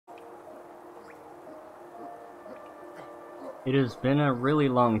It has been a really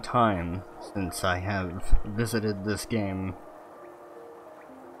long time since I have visited this game.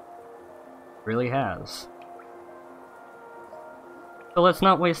 Really has. So let's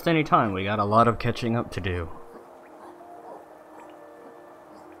not waste any time, we got a lot of catching up to do.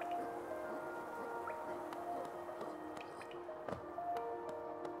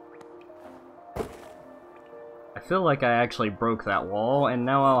 I feel like I actually broke that wall, and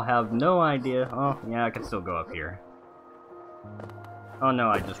now I'll have no idea. Oh, yeah, I can still go up here. Oh no,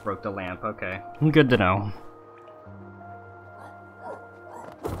 I just broke the lamp, okay. Good to know.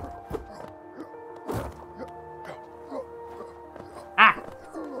 Ah!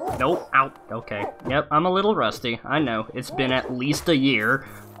 Nope, out, okay. Yep, I'm a little rusty, I know. It's been at least a year.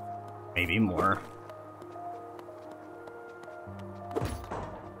 Maybe more.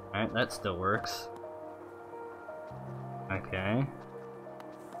 Alright, that still works. Okay.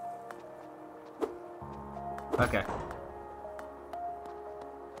 Okay.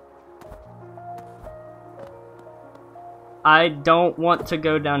 I don't want to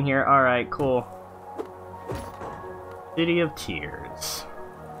go down here. Alright, cool. City of Tears.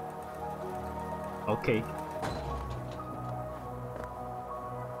 Okay.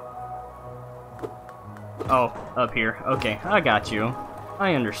 Oh, up here. Okay, I got you.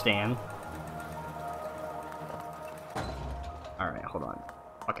 I understand. Alright, hold on.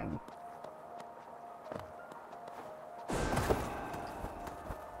 Fucking...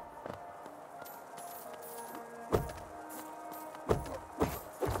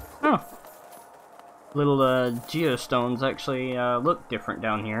 Oh. Little, geostones actually, look different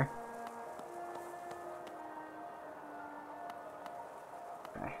down here.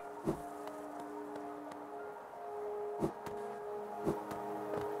 Okay.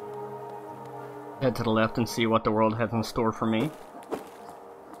 Head to the left and see what the world has in store for me.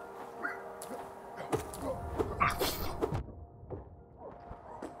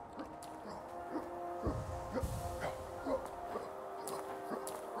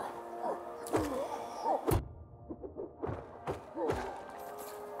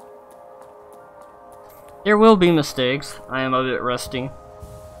 There will be mistakes. I am a bit rusty.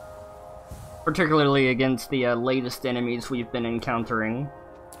 Particularly against the latest enemies we've been encountering.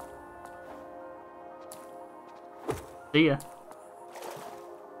 See ya.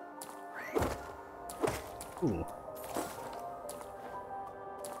 Ooh.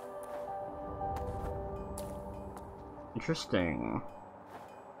 Interesting.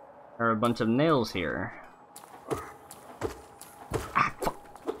 There are a bunch of nails here. Ah, fuck.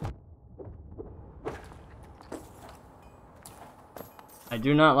 I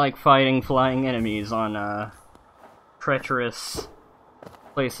do not like fighting flying enemies on, treacherous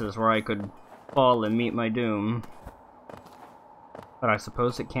places where I could fall and meet my doom. But I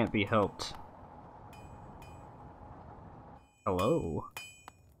suppose it can't be helped. Hello?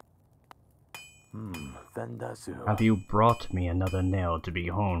 Have you brought me another nail to be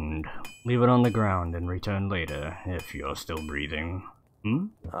honed? Leave it on the ground and return later, if you're still breathing. Hmm?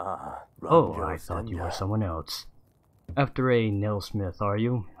 Oh, I thought you were someone else. After a nailsmith, are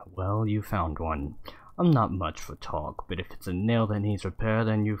you? Well, you found one. I'm not much for talk, but if it's a nail that needs repair,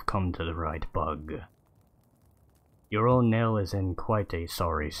 then you've come to the right bug. Your own nail is in quite a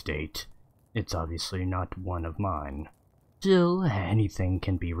sorry state. It's obviously not one of mine. Still, anything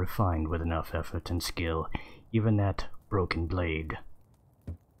can be refined with enough effort and skill, even that broken blade.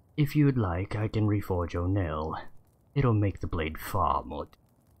 If you'd like, I can reforge your nail. It'll make the blade far more...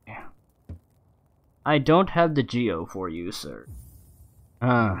 I don't have the geo for you, sir.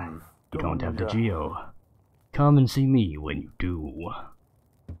 Ah, you don't have the geo. Come and see me when you do.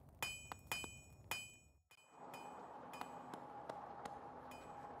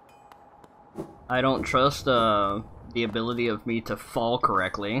 I don't trust the ability of me to fall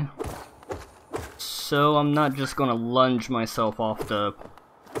correctly. So I'm not just gonna lunge myself off the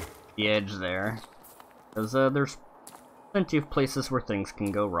edge there. Because there's plenty of places where things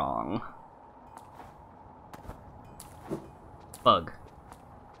can go wrong. Bug.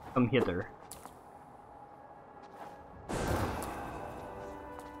 Come hither.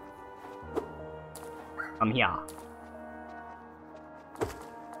 Come here.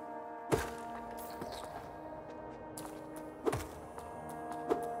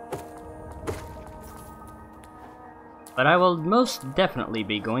 But I will most definitely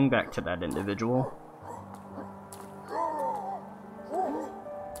be going back to that individual.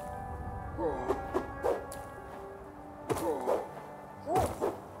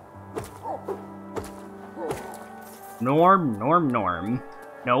 Norm.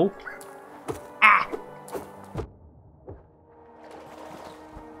 No. Ah!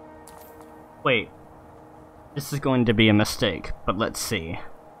 Wait. This is going to be a mistake, but let's see.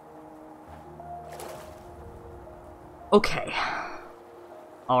 Okay.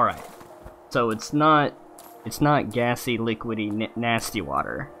 Alright. So it's not gassy, liquidy, nasty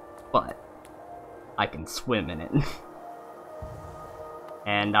water, but I can swim in it.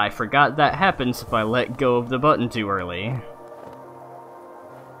 And I forgot that happens if I let go of the button too early.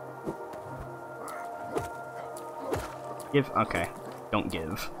 Give? Okay. Don't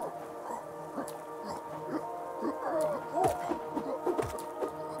give.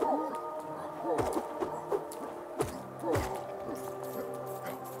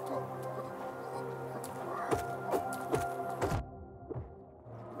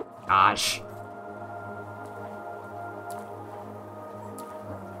 Gosh.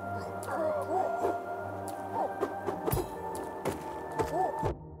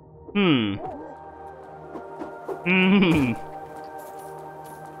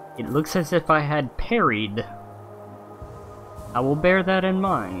 It looks as if I had parried. I will bear that in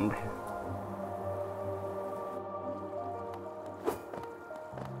mind.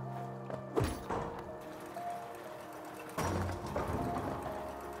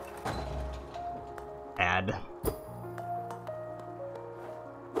 Add.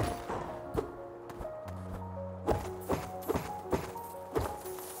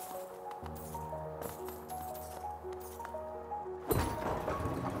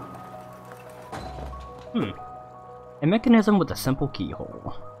 A mechanism with a simple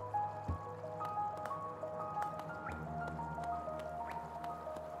keyhole.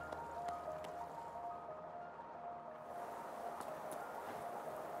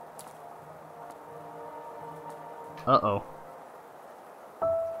 Uh-oh.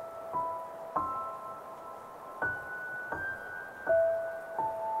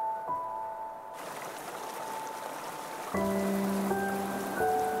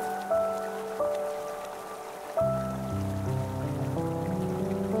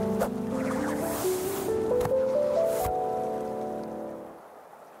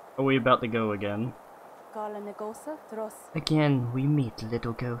 Are we about to go again? Again, we meet,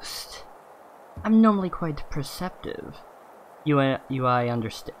 little ghost. I'm normally quite perceptive. You I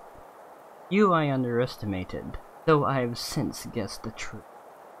underestimated, though I have since guessed the truth.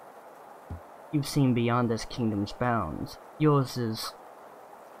 You've seen beyond this kingdom's bounds. Yours is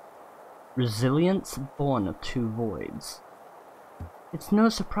resilience born of two voids. It's no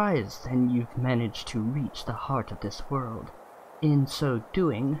surprise then you've managed to reach the heart of this world. In so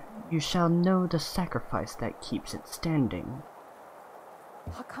doing, you shall know the sacrifice that keeps it standing.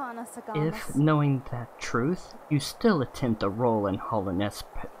 If, knowing that truth, you still attempt a role in Hollowness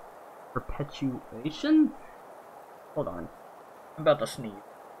perpetuation? Hold on. I'm about to sneeze.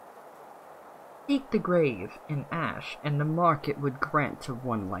 Seek the grave in ash, and the mark it would grant to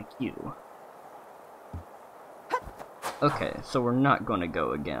one like you. Okay, so we're not gonna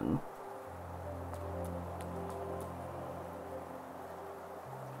go again.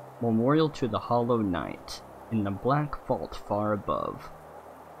 Memorial to the Hollow Knight, in the black vault far above.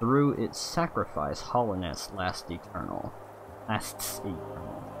 Through its sacrifice, Hollowness lasts eternal.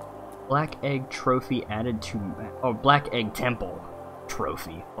 Black Egg Trophy added to... Oh, Black Egg Temple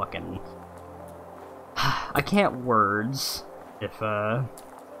Trophy. Fucking... I can't words if,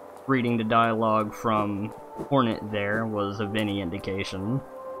 reading the dialogue from Hornet there was of any indication.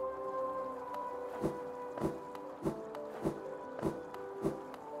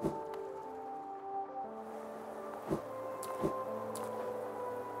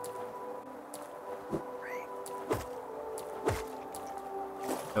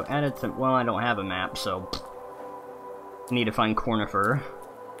 So added to, well, I don't have a map, so need to find Cornifer.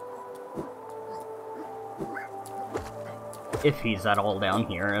 If he's at all down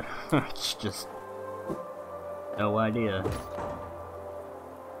here, it's just no idea.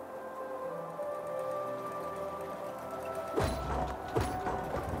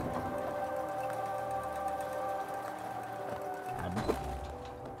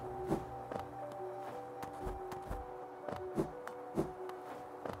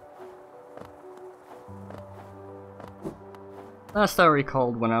 Last I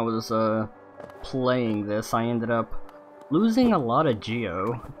recalled when I was playing this, I ended up losing a lot of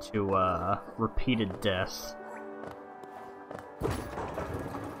geo to repeated deaths.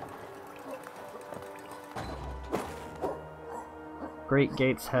 Great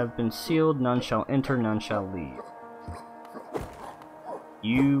gates have been sealed, none shall enter, none shall leave.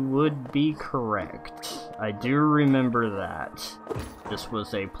 You would be correct. I do remember that. This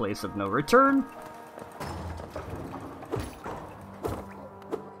was a place of no return.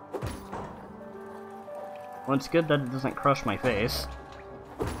 Well, it's good that it doesn't crush my face.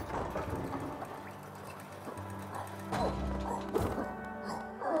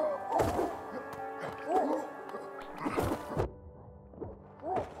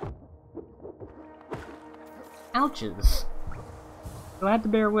 ouches. So I have to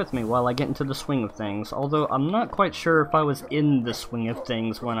bear with me while I get into the swing of things, although I'm not quite sure if I was in the swing of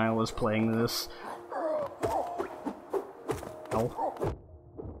things when I was playing this. Oh.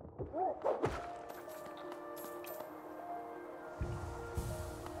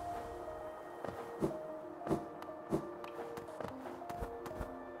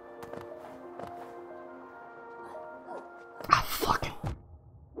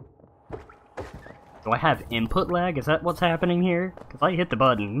 Do I have input lag? Is that what's happening here? Because I hit the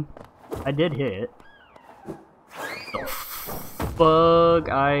button. I did hit. Oh, fuck.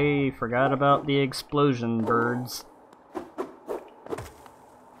 I forgot about the explosion birds.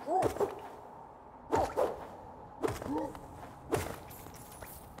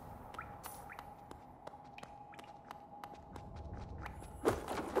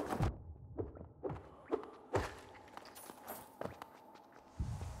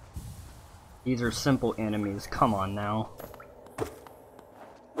 These are simple enemies, come on now.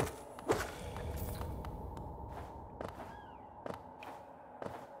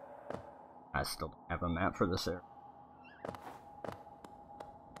 I still don't have a map for this area.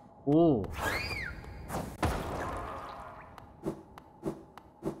 Ooh.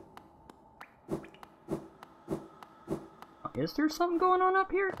 Is there something going on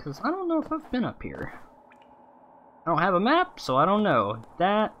up here? Because I don't know if I've been up here. I don't have a map, so I don't know.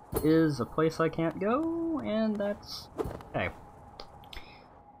 That is a place I can't go, and that's... okay.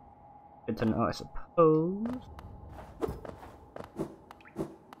 Good to know, I suppose.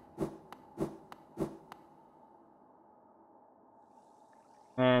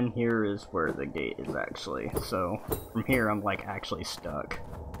 And here is where the gate is actually, so from here I'm like actually stuck.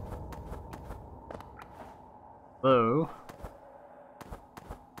 Hello?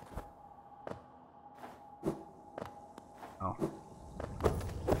 Oh.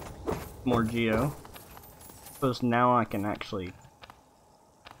 More Geo. Suppose now I can actually...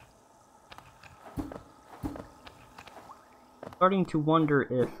 starting to wonder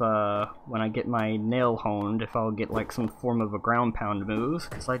if, when I get my nail honed, if I'll get like some form of a ground pound move,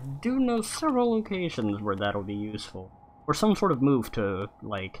 because I do know several locations where that'll be useful. Or some sort of move to,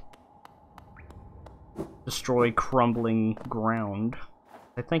 like, destroy crumbling ground.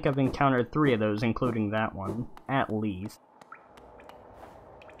 I think I've encountered 3 of those, including that one, at least.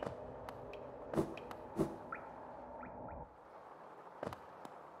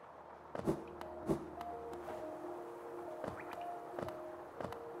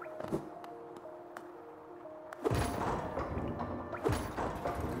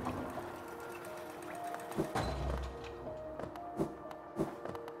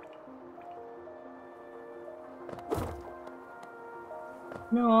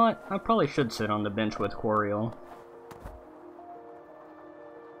 You know what? I probably should sit on the bench with Quariel.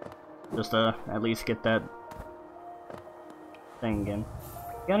 Just to at least get that thing again.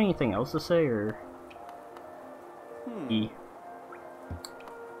 Got anything else to say, or... E.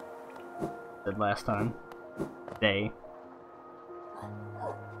 Said last time. They.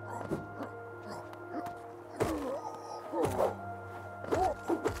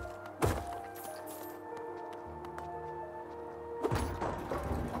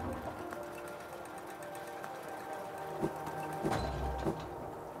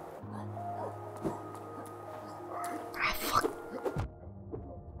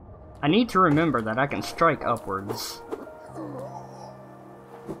 I need to remember that I can strike upwards.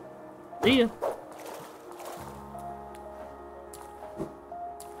 See ya!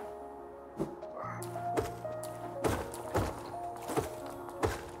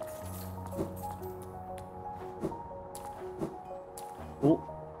 Oh.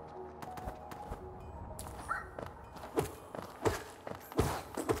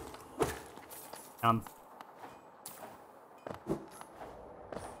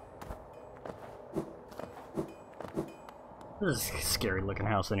 This is a scary looking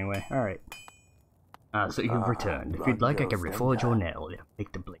house anyway. Alright. So you've returned. If you'd like, I can reforge your nail and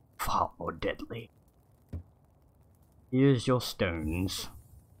make the blade far more deadly. Here's your stones.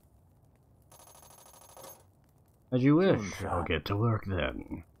 As you wish, I'll get to work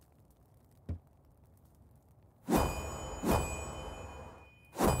then.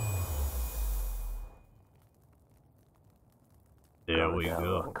 There we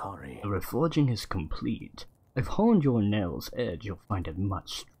go. The reforging is complete. I've honed your nail's edge, you'll find it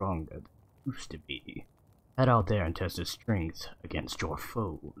much stronger than it used to be. Head out there and test its strength against your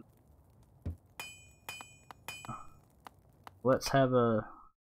foes. Let's have a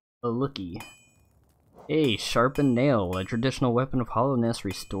looky. Hey, sharpened nail, a traditional weapon of hollowness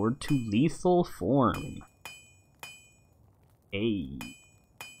restored to lethal form. Hey.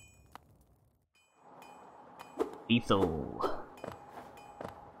 Lethal.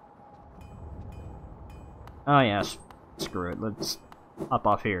 Oh yeah, screw it. Let's hop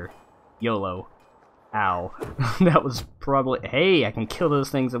off here. YOLO. Ow. That was probably... Hey, I can kill those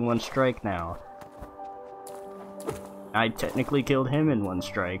things in one strike now. I technically killed him in one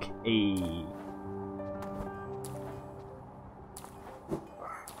strike. Hey.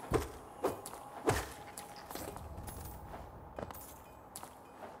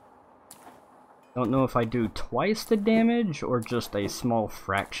 Don't know if I do twice the damage or just a small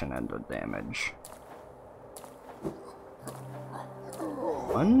fraction of the damage.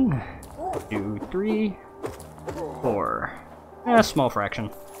 1, 2, 3, 4. A small fraction.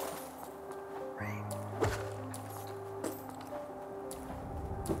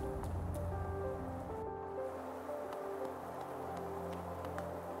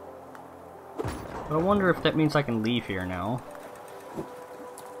 But I wonder if that means I can leave here now.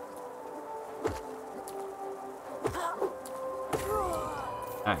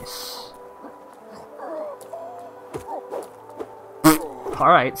 Nice.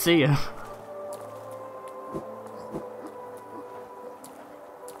 Alright, see ya.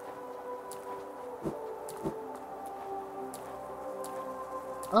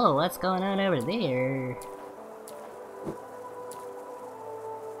 Oh, what's going on over there?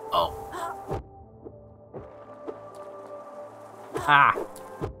 Oh. Ah.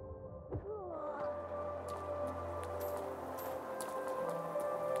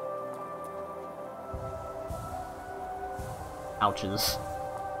 Ouches.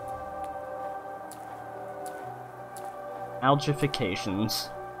 Algifications.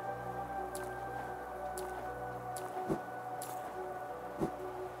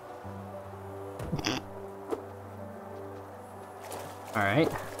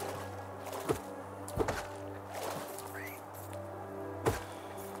 Alright.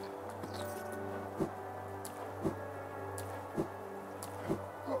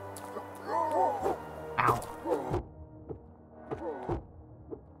 Ow.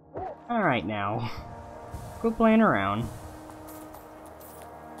 Alright now. Quit playing around.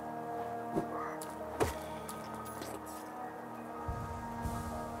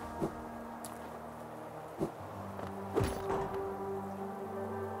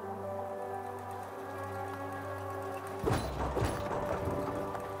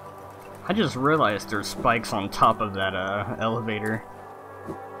 I just realized there's spikes on top of that elevator.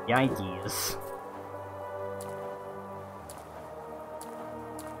 Yikes.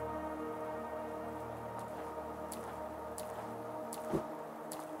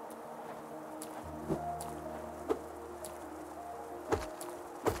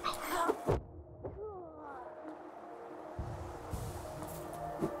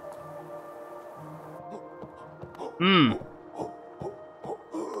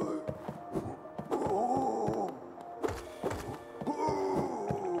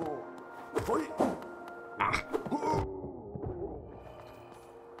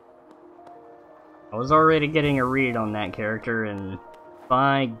 I was already getting a read on that character, and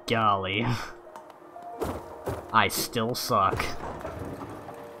by golly, I still suck.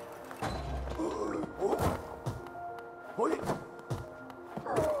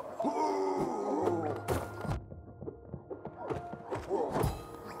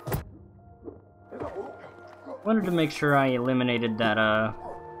 Wanted to make sure I eliminated that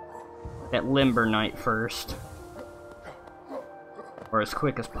Limber Knight first. Or as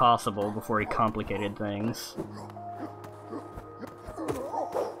quick as possible before he complicated things.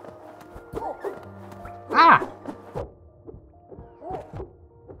 Ah!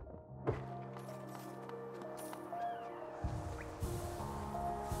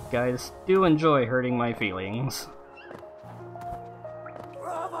 Guys do enjoy hurting my feelings.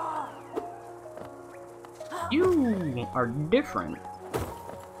 You are different.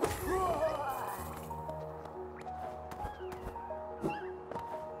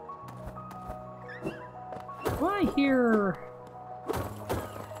 Do I hear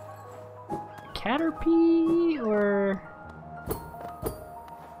Caterpie or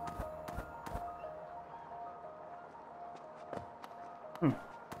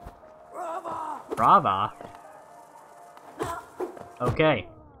Brava? Okay.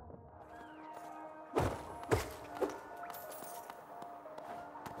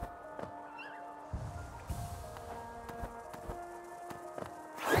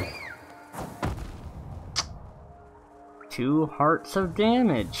 Two hearts of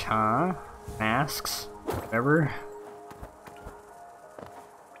damage, huh? Masks, whatever.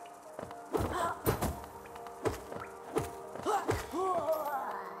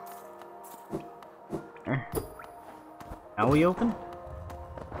 There. Now we open?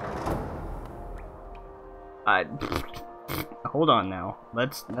 Hold on now.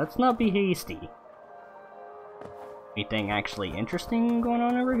 Let's not be hasty. Anything actually interesting going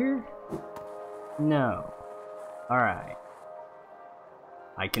on over here? No. Alright.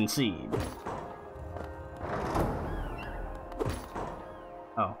 I concede.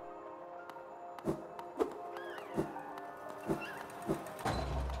 Oh.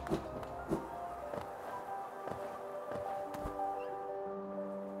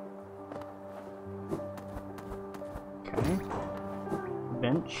 Okay.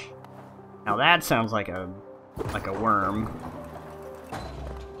 Bench. Now that sounds like a worm.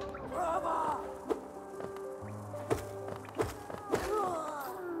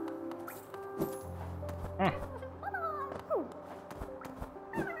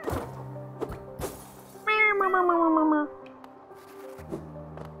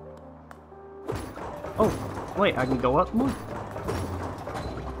 Oh, wait, I can go up more?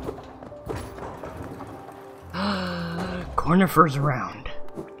 Cornifers around.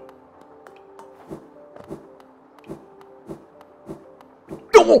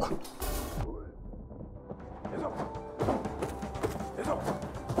 Oh!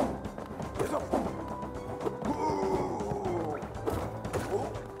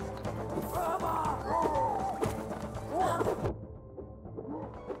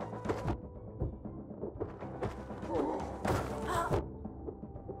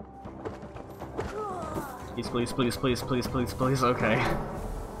 Please, please, please, please, please, please, okay.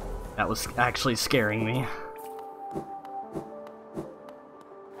 That was actually scaring me.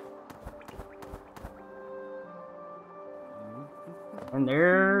 And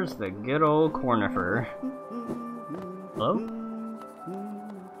there's the good old cornifer. Hello?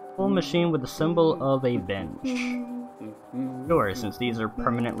 Full machine with the symbol of a bench. Sure, since these are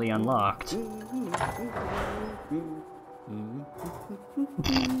permanently unlocked.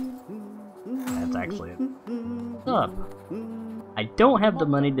 That's actually it. What's up? I don't have the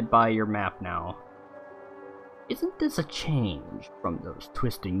money to buy your map now. Isn't this a change from those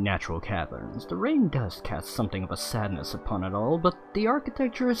twisting natural caverns? The rain does cast something of a sadness upon it all, but the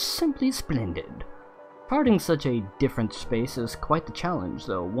architecture is simply splendid. Charting such a different space is quite the challenge,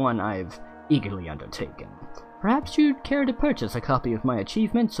 though one I've eagerly undertaken. Perhaps you'd care to purchase a copy of my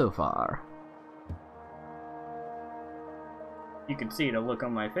achievement so far. You can see the look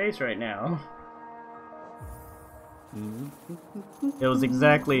on my face right now. It was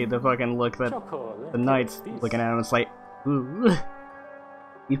exactly the fucking look that the knight's looking at him. It's like, ooh.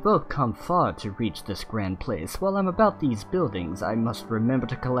 We've both come far to reach this grand place. While I'm about these buildings, I must remember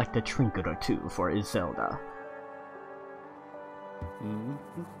to collect a trinket or two for Iselda.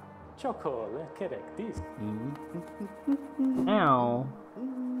 Now,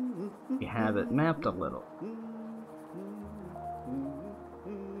 we have it mapped a little.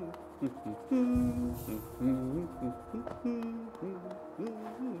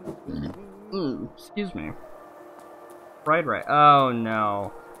 Excuse me. Right. Oh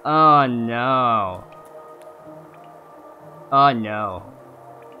no. Oh no. Oh no.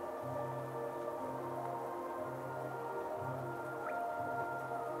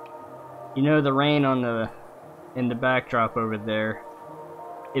 You know, the rain on in the backdrop over there,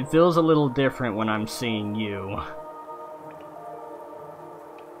 it feels a little different when I'm seeing you.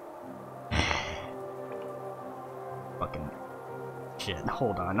 Fucking shit,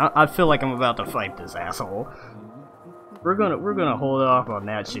 hold on. I feel like I'm about to fight this asshole. We're gonna hold off on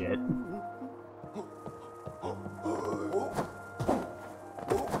that shit.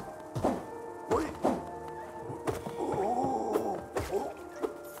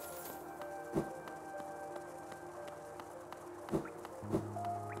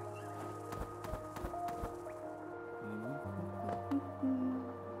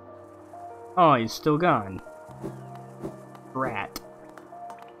 Oh, he's still gone. Rat.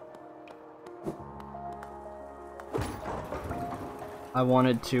 I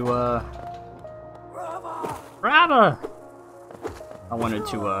wanted to, Brava! I wanted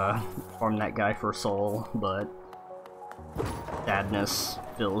to, farm that guy for soul, but sadness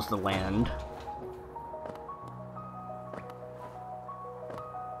fills the land.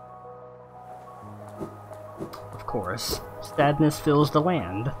 Of course, sadness fills the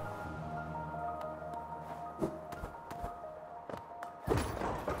land.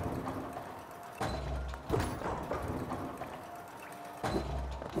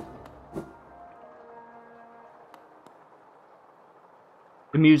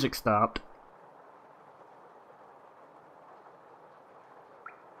 The music stopped.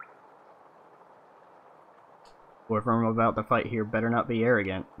 Whoever I'm about to fight here better not be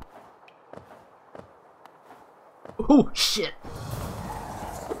arrogant. Oh, shit!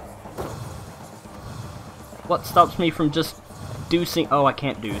 What stops me from just deucing? Oh, I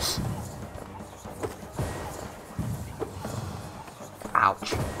can't deuce.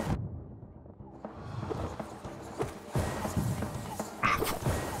 Ouch.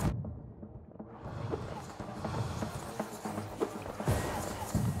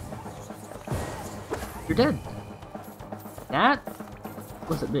 You're dead. That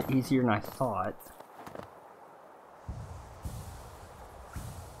was a bit easier than I thought.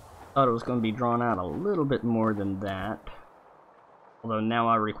 Thought it was going to be drawn out a little bit more than that. Although now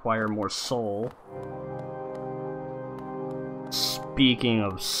I require more soul. Speaking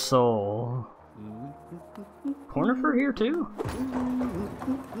of soul... Corner for here too?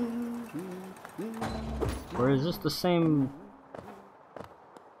 Or is this the same...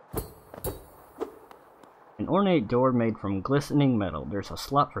 An ornate door made from glistening metal. There's a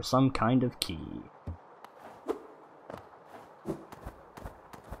slot for some kind of key.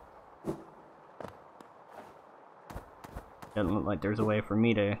 Doesn't look like there's a way for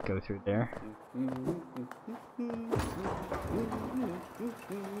me to go through there.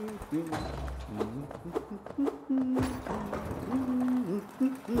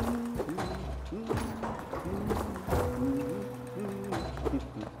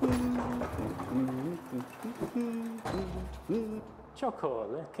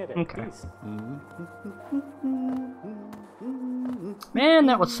 Okay. Man,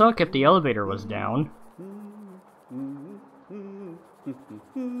 that would suck if the elevator was down.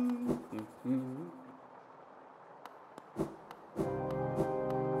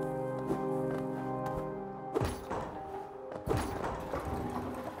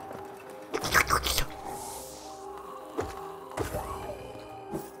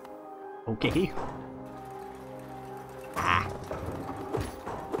 Okay.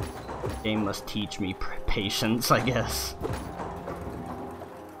 Game must teach me patience, I guess.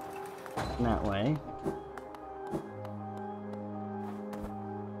 In that way.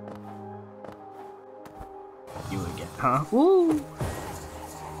 You again, huh? Woo!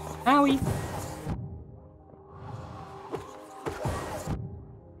 Owie!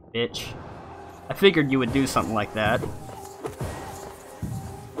 Bitch. I figured you would do something like that.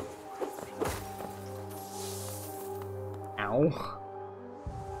 Ow.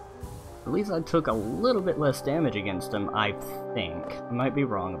 At least I took a little bit less damage against him, I think. I might be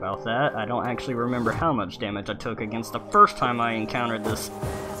wrong about that. I don't actually remember how much damage I took against the first time I encountered this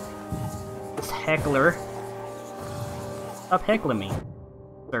heckler. Stop heckling me,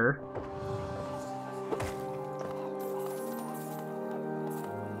 sir.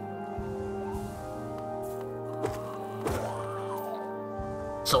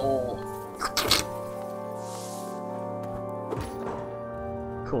 Soul.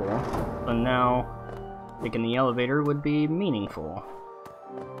 Cool. So now, taking the elevator would be meaningful.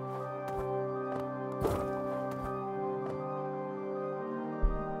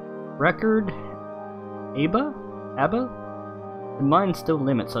 Record? Abba? Abba? The mind still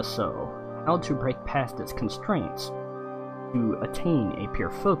limits us so. How to break past its constraints? To attain a pure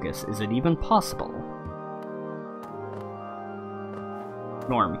focus, is it even possible?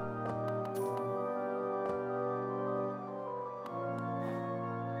 Norm.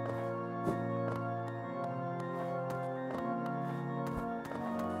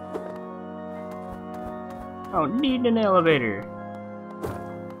 Oh, need an elevator.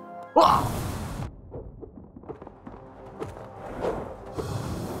 Whoa!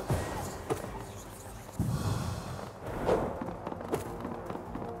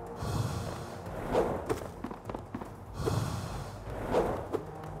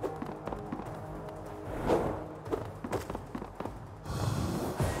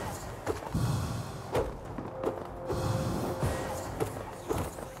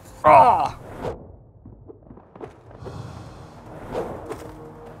 Oh!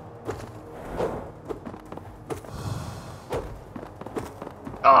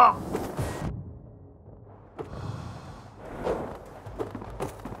 Oh!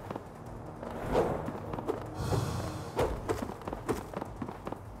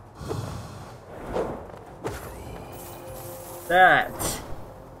 That...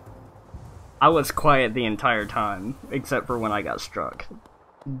 I was quiet the entire time, except for when I got struck.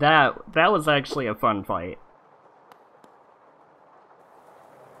 That was actually a fun fight.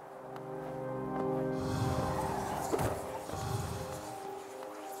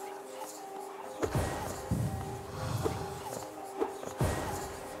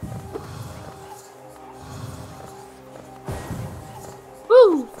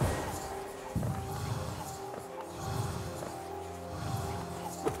 Woo!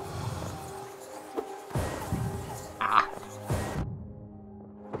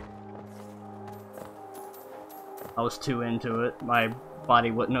 I was too into it. My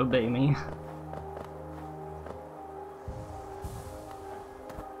body wouldn't obey me.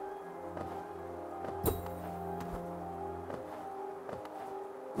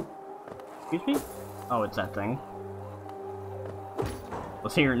 Excuse me? Oh, it's that thing. I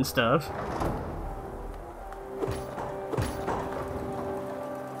was hearing stuff.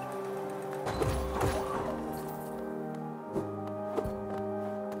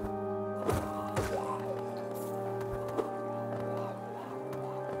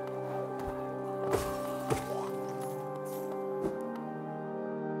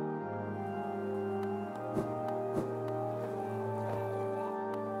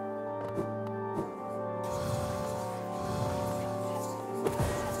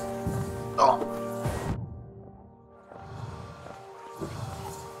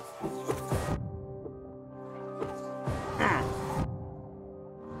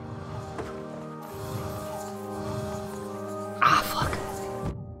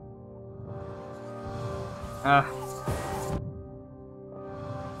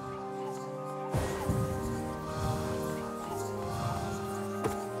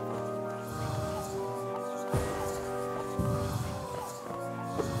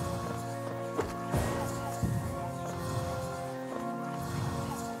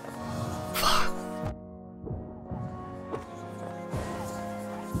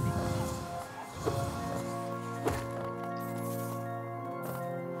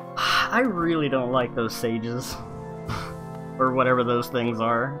 I really don't like those sages. Or whatever those things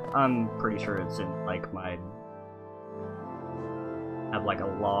are. I'm pretty sure it's in, like, my... I have, like, a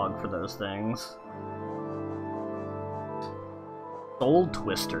log for those things. Soul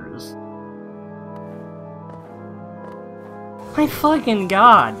twisters. My fucking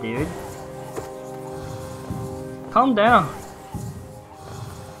god, dude. Calm down.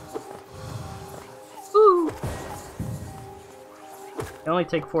 Woo! They only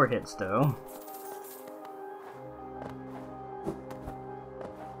take 4 hits, though.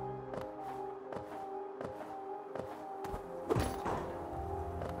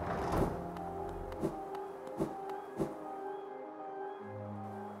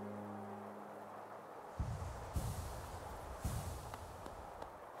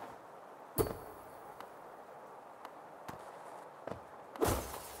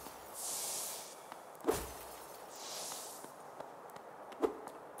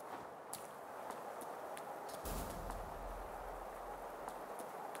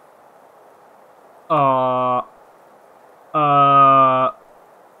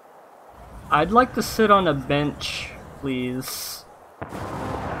 I'd like to sit on a bench, please.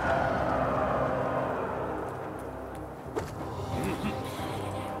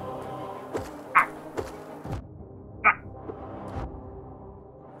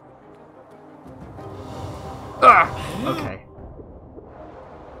 Okay.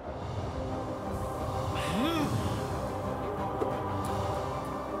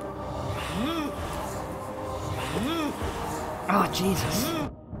 Oh, Jesus.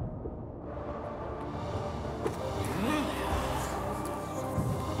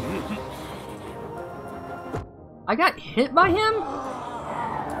 I got hit by him?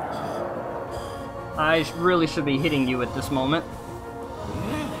 I really should be hitting you at this moment.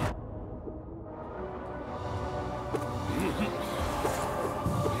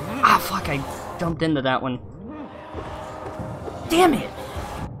 Ah, fuck, I jumped into that one. Damn it!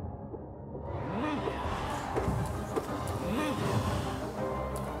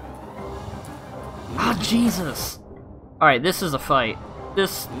 Ah, Jesus! Alright, this is a fight.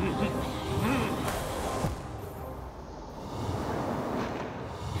 This...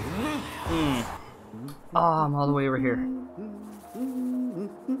 Oh, I'm all the way over here.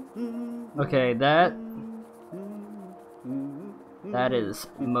 Okay, that is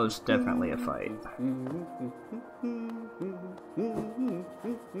most definitely a fight.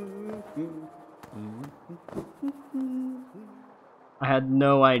 I had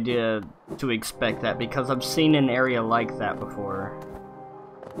no idea to expect that because I've seen an area like that before.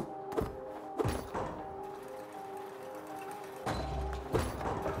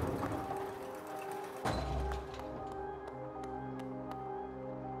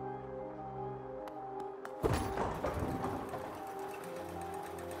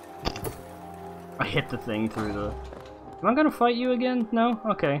 I hit the thing through the... Am I gonna fight you again? No?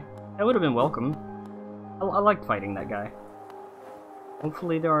 Okay. That would have been welcome. I liked fighting that guy.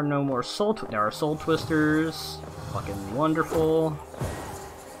 Hopefully there are no more soul... There are soul twisters. Fucking wonderful.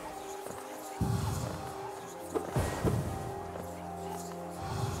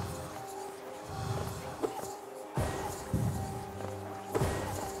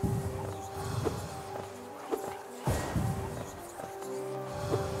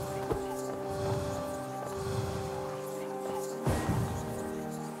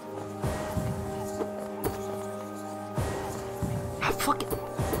 fucking...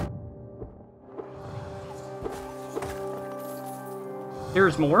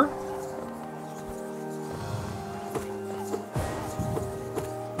 There's more?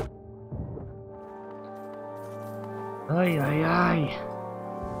 Ay, ay, ay.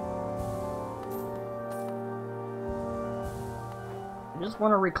 I just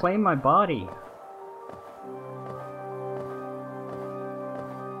want to reclaim my body.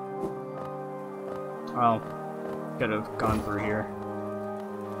 Oh, could have gone through here.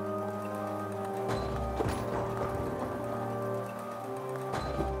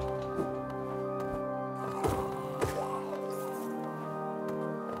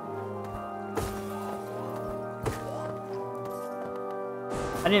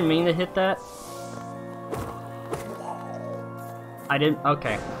 I didn't mean to hit that. I didn't.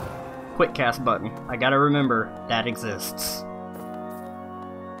 Okay. Quick cast button. I gotta remember that exists.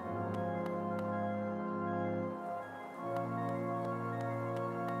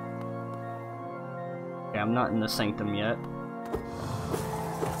 Okay, I'm not in the sanctum yet.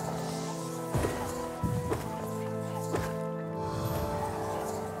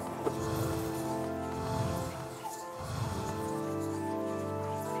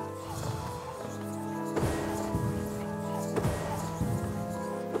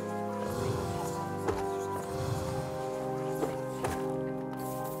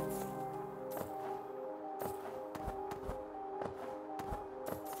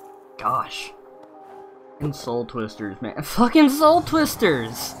 Gosh. Fucking soul twisters, man. Fucking soul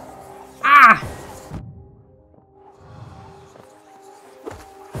twisters! Ah!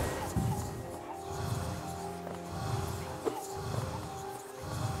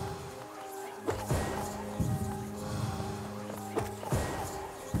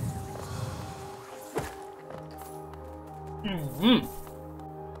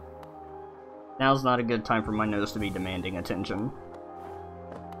 Now's not a good time for my nose to be demanding attention.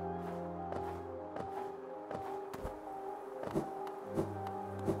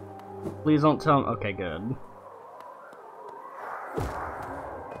 Please don't tell him. Okay, good.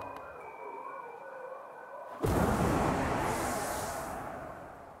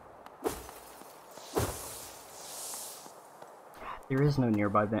 There is no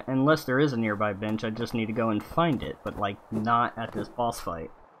nearby bench. Unless there is a nearby bench, I just need to go and find it, but like not at this boss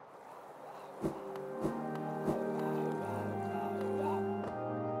fight.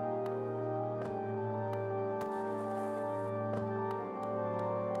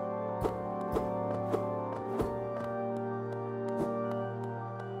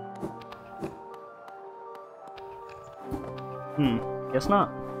 Guess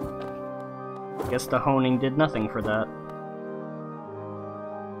not. Guess the honing did nothing for that.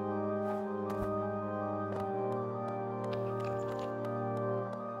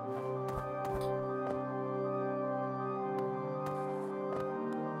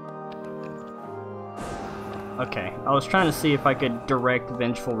 Okay, I was trying to see if I could direct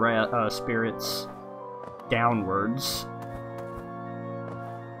vengeful spirits downwards.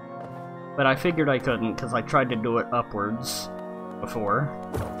 But I figured I couldn't, because I tried to do it upwards before.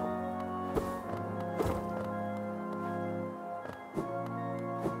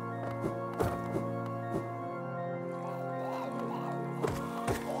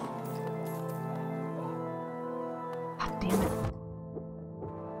 God damn it.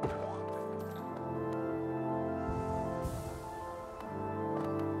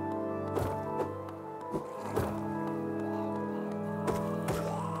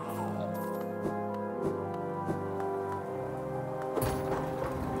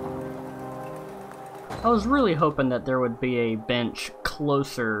 I was really hoping that there would be a bench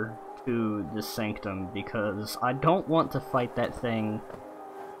closer to the sanctum, because I don't want to fight that thing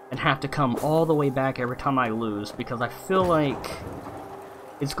and have to come all the way back every time I lose, because I feel like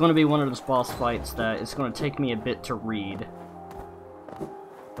it's going to be one of those boss fights that it's going to take me a bit to read.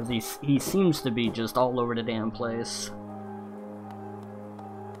 Because he seems to be just all over the damn place.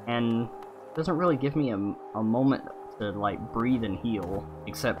 And doesn't really give me a moment to, like, breathe and heal,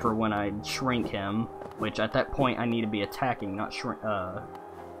 except for when I shrink him, which at that point I need to be attacking, not shrink. Oh,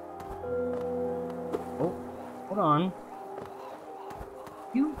 hold on.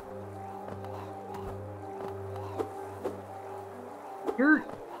 You're...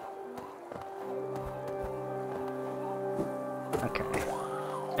 Okay.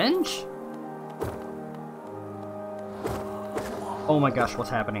 Bench? Oh my gosh, what's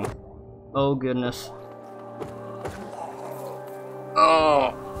happening? Oh goodness.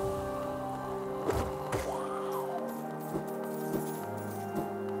 Oh!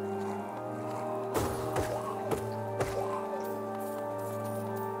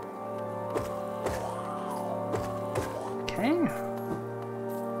 Okay.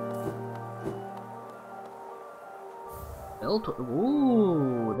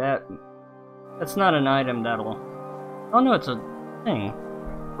 Ooh, that's not an item that'll... Oh no, it's a thing.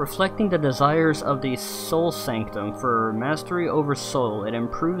 Reflecting the desires of the Soul Sanctum for mastery over soul, it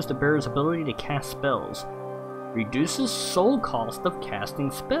improves the bearer's ability to cast spells. Reduces soul cost of casting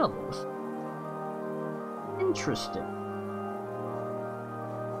spells. Interesting.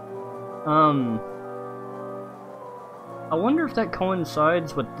 I wonder if that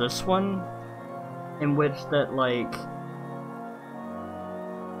coincides with this one, in which that, like...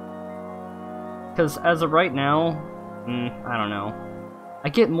 Because as of right now, I don't know. I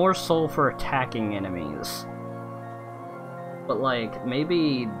get more soul for attacking enemies. But, like,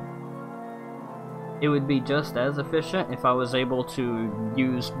 maybe it would be just as efficient if I was able to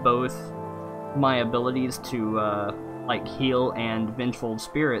use both my abilities to, like, heal and Vengeful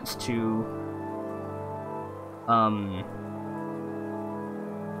Spirits to,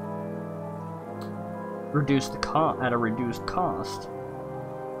 reduce the at a reduced cost.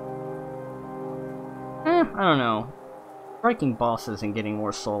 I don't know. Striking bosses and getting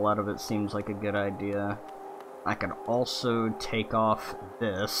more soul out of it seems like a good idea. I could also take off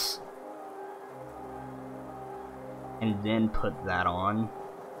this and then put that on.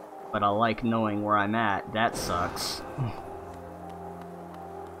 But I like knowing where I'm at. That sucks.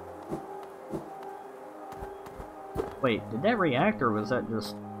 Wait, did that react or was that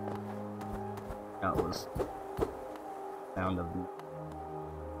just... That was... sound of...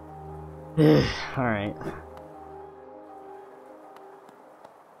 Alright.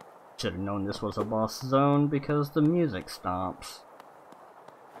 Should have known this was a boss zone because the music stops.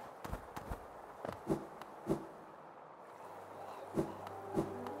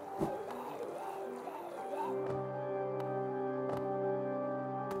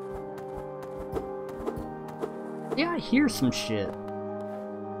 Yeah, I hear some shit.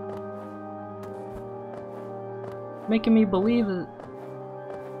 Making me believe that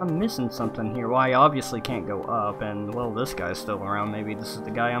I'm missing something here. Well, I obviously can't go up, and, well, this guy's still around. Maybe this is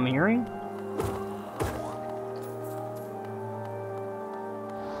the guy I'm hearing?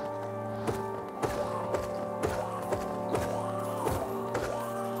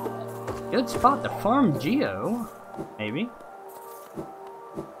 Good spot to farm Geo. Maybe.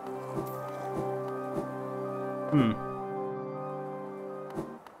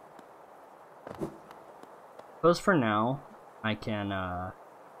 Suppose for now, I can, I'd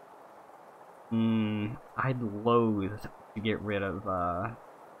loathe to get rid of,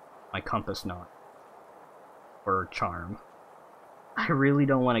 my compass knot. Or charm. I really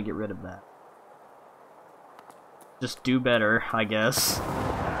don't want to get rid of that. Just do better, I guess.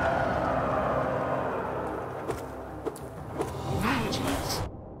 Jeez.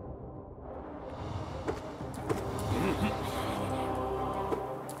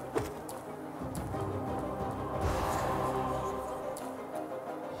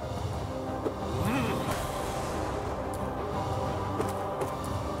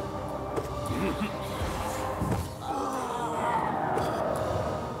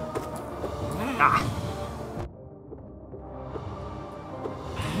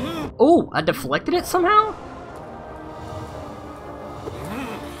 Oh, I deflected it somehow?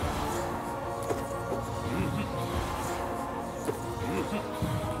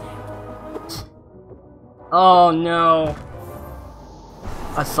 Oh no.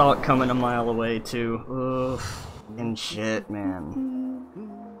 I saw it coming a mile away too. Oof. And shit, man.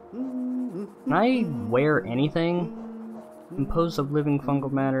 Can I wear anything? Composed of living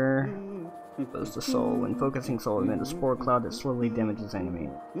fungal matter. Compose the soul. When focusing soul, emit a spore cloud that slowly damages enemy.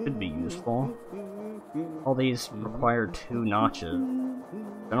 Could be useful. All these require 2 notches.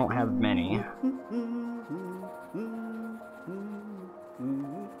 I don't have many.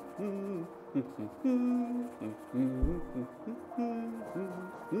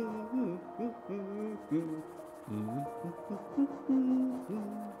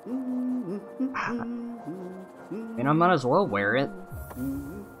 And I might as well wear it.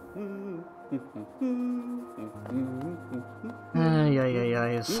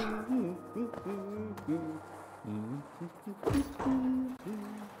 Yes.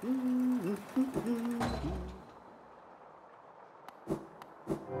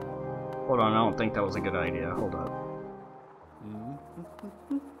 Hold on, I don't think that was a good idea. Hold up.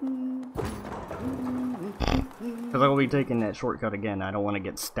 Because I will be taking that shortcut again. I don't want to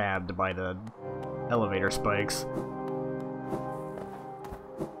get stabbed by the elevator spikes.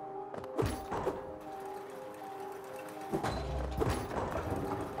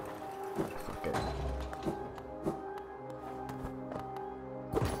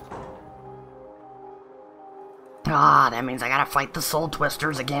 Ah, that means I gotta fight the Soul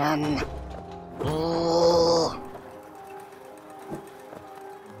Twisters again. Ugh.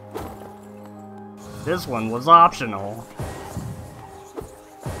 This one was optional.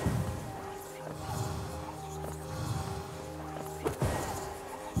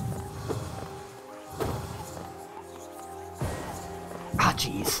 Ah,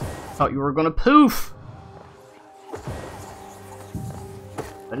 jeez. Thought you were gonna poof!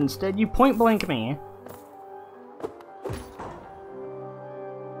 But instead you point blank me.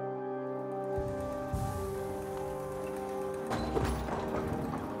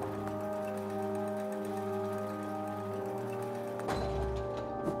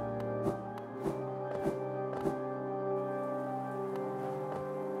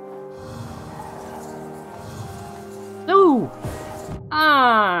 No!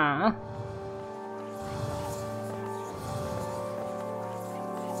 Ah!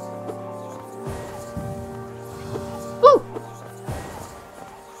 Woo!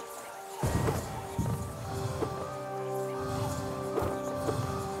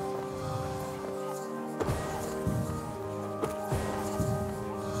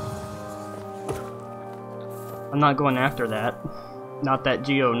 I'm not going after that. Not that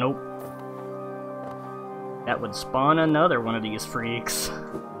Geo, nope. That would spawn another one of these freaks.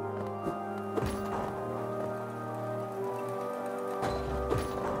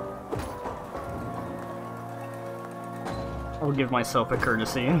 I'll give myself a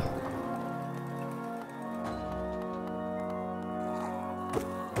courtesy.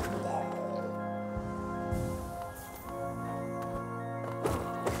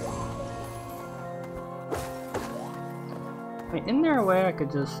 Wait, isn't there a way I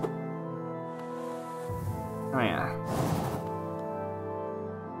could just... Oh yeah.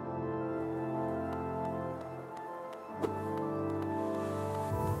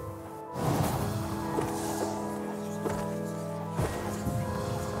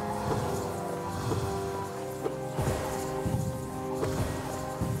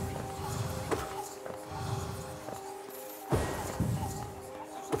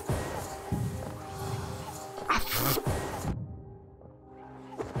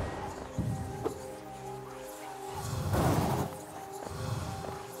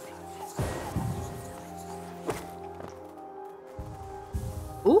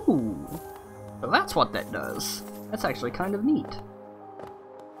 Ooh, so that's what that does. That's actually kind of neat.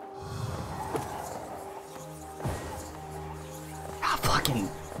 Ah, fucking...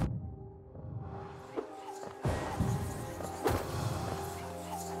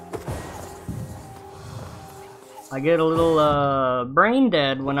 I get a little, brain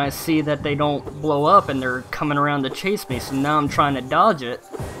dead when I see that they don't blow up and they're coming around to chase me, so now I'm trying to dodge it,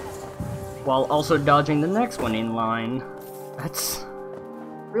 while also dodging the next one in line. That's...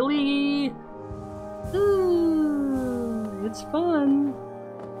 really... it's fun.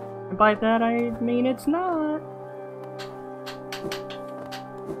 And by that I mean it's not.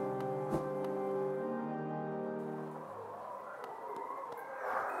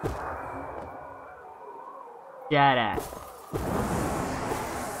 Shut up.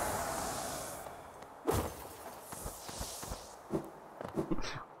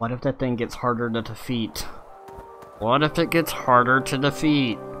 What if that thing gets harder to defeat? What if it gets harder to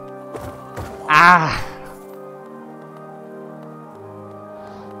defeat? Ah!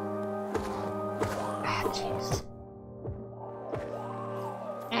 Ah, jeez.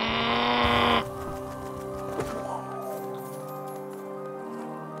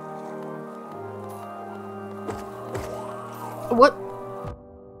 What?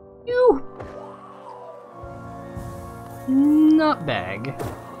 You? Nutbag.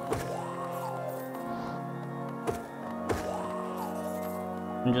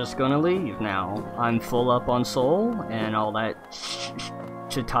 I'm just gonna leave now. I'm full up on soul and all that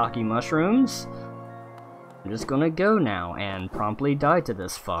shiitake mushrooms. I'm just gonna go now and promptly die to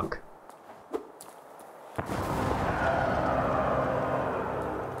this fuck.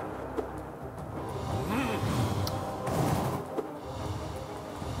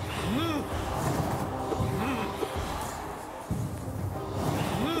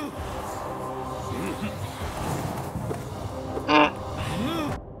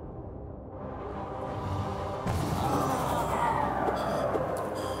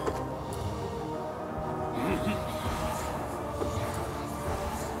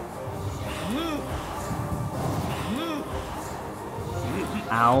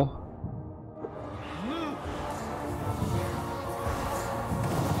 Ow.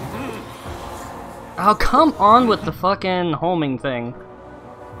 Oh, come on with the fucking homing thing.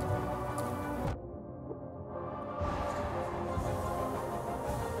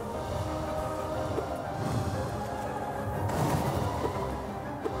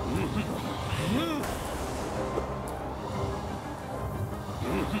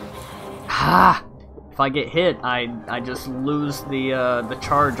 Ha! If I get hit, I just lose the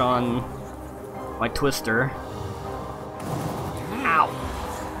charge on my twister. Ow!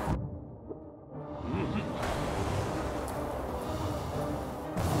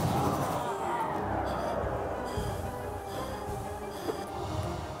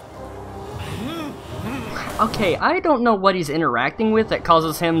 Okay, I don't know what he's interacting with that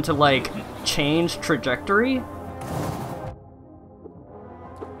causes him to, like, change trajectory.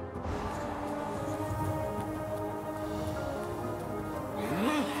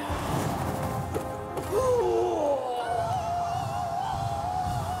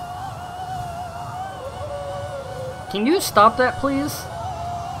 Can you stop that, please?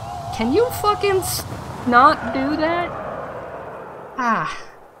 Can you fucking not do that? Ah.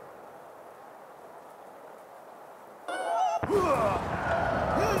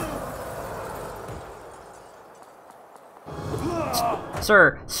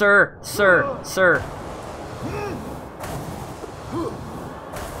 Sir.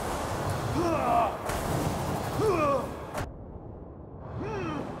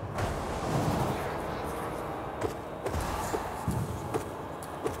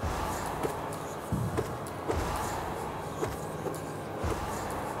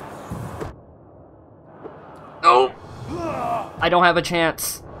 Oh! I don't have a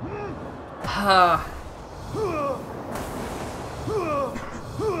chance.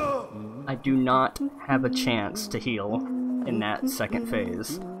 I do not have a chance to heal in that second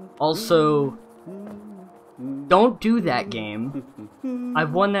phase. Also, don't do that game.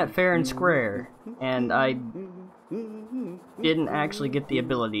 I've won that fair and square, and I didn't actually get the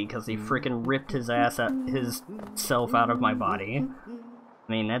ability because he freaking ripped his self out of my body.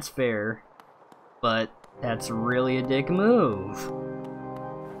 I mean, that's fair, but that's really a dick move.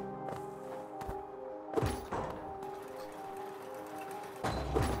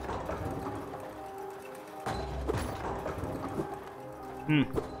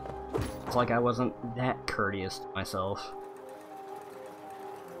 It's like I wasn't that courteous to myself.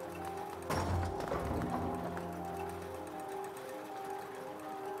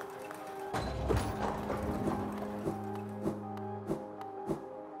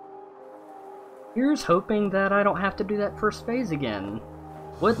 Here's hoping that I don't have to do that first phase again.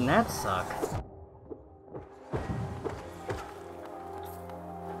 Wouldn't that suck?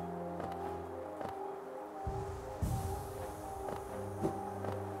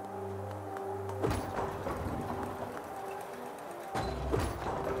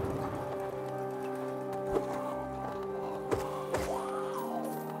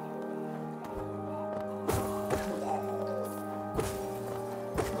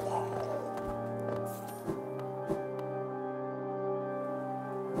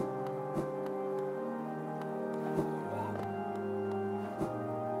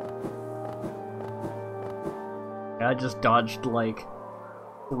 I just dodged like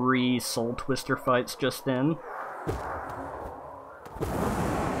 3 Soul Twister fights just then.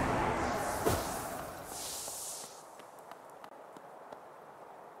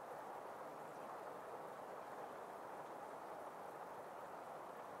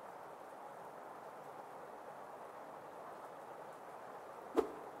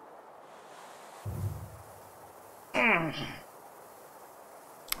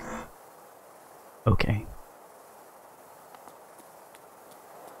 Okay.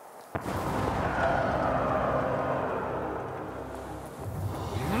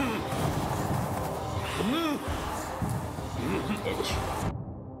 Itch.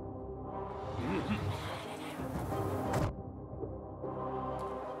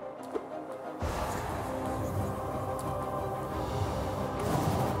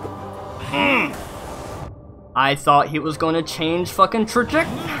 I thought he was going to change fucking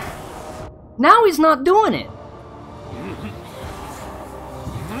trajectory. Now he's not doing it.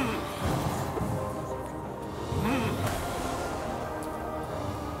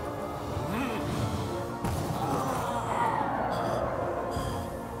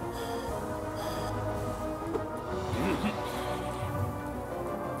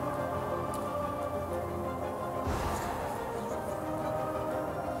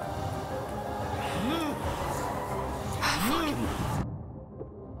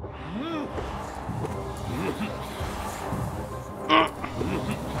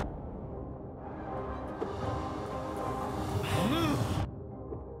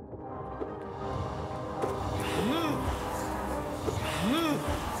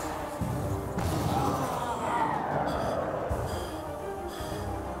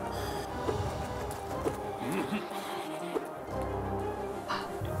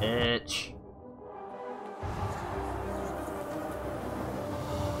 Itch.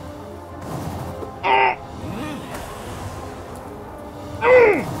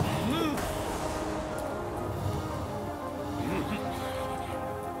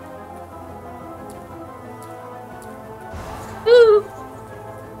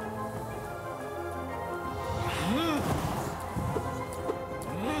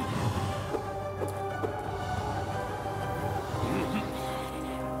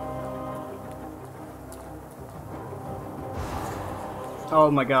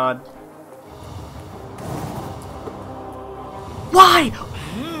 Oh my god. Why?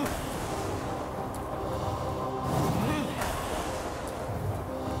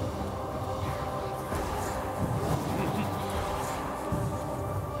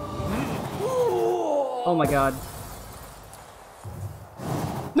 Oh my god.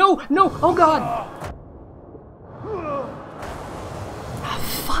 No! No! Oh god!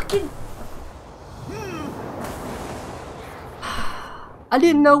 Fucking... I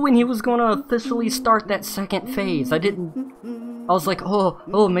didn't know when he was gonna officially start that second phase. I was like,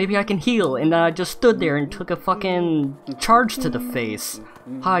 oh, maybe I can heal. And then I just stood there and took a fucking charge to the face.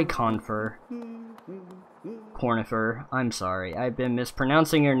 Hi, Cornifer. I'm sorry. I've been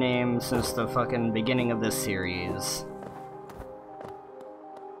mispronouncing your name since the fucking beginning of this series.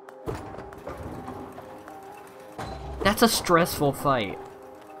 That's a stressful fight.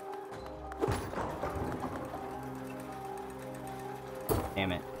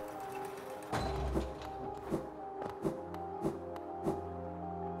 Damn it.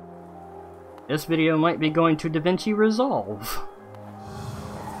 This video might be going to DaVinci Resolve.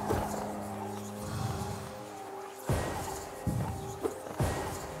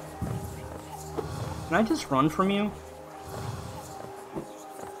 Can I just run from you?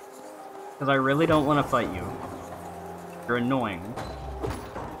 Because I really don't want to fight you. You're annoying.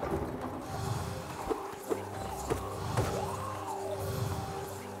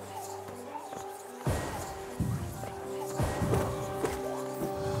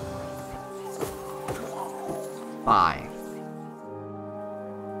 Bye.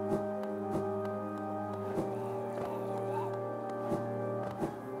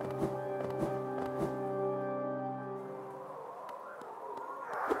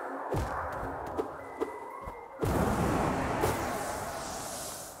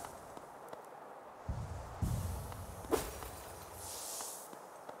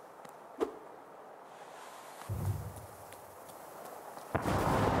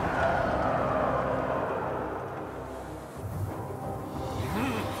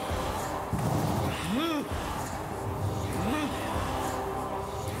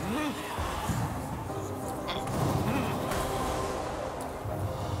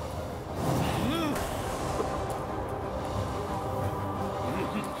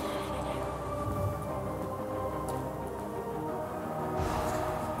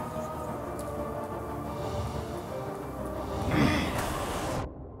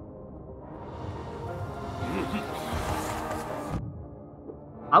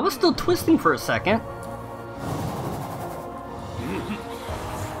 I was still twisting for a second.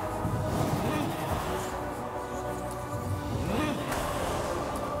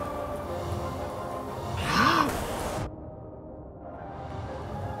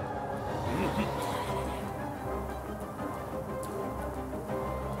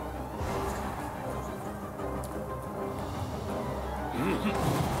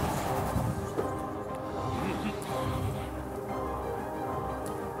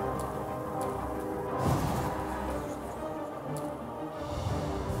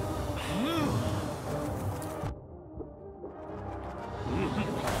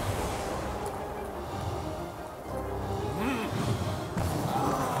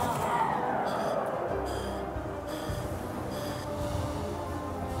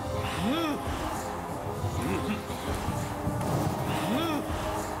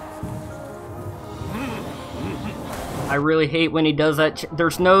 I really hate when he does that.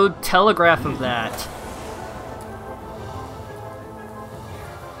 There's no telegraph of that.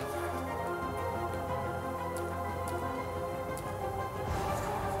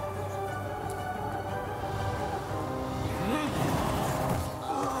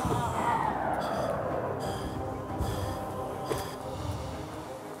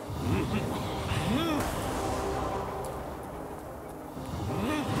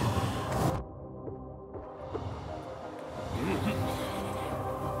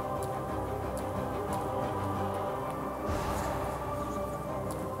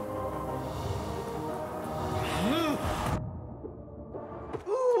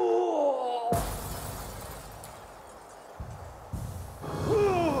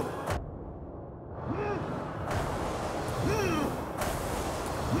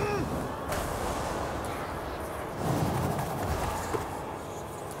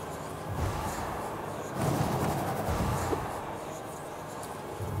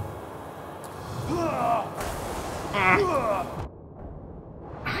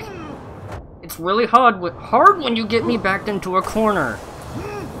 It's really hard when you get me backed into a corner.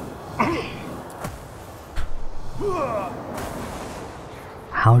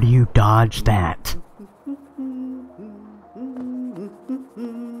 How do you dodge that?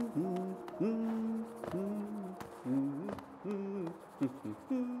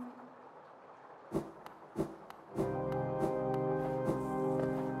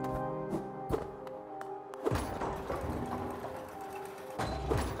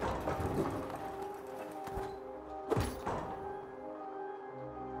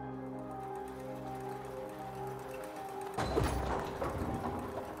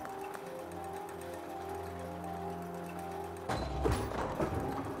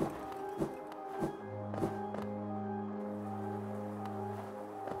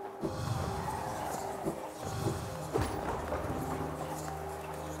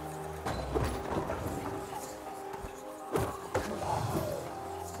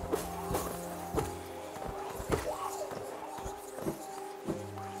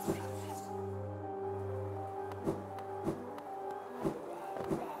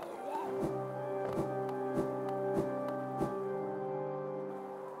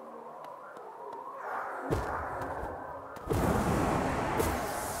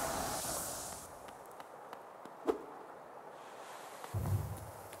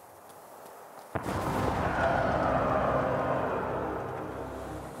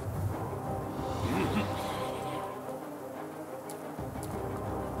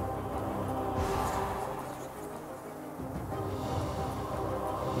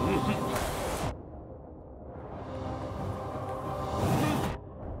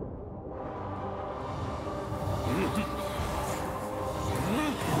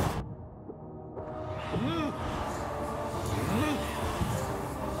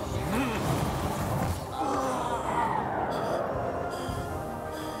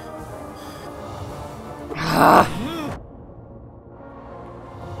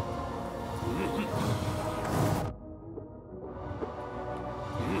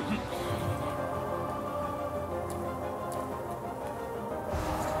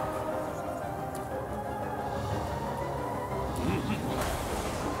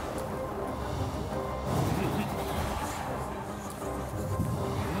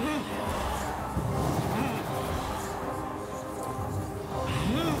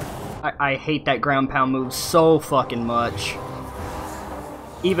 I hate that ground pound move so fucking much.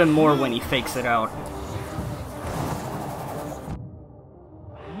 Even more when he fakes it out.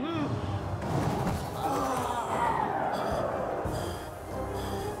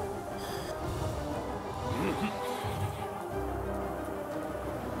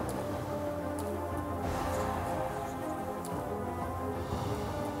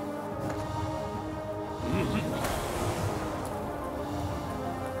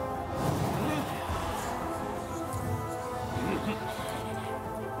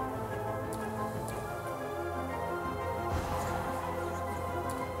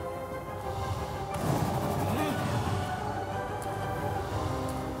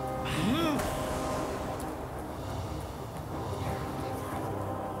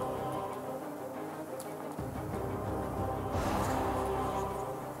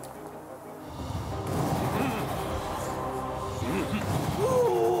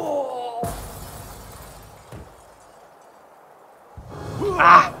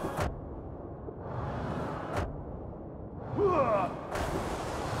 Ah!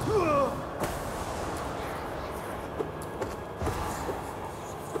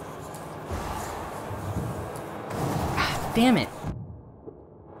 Damn it.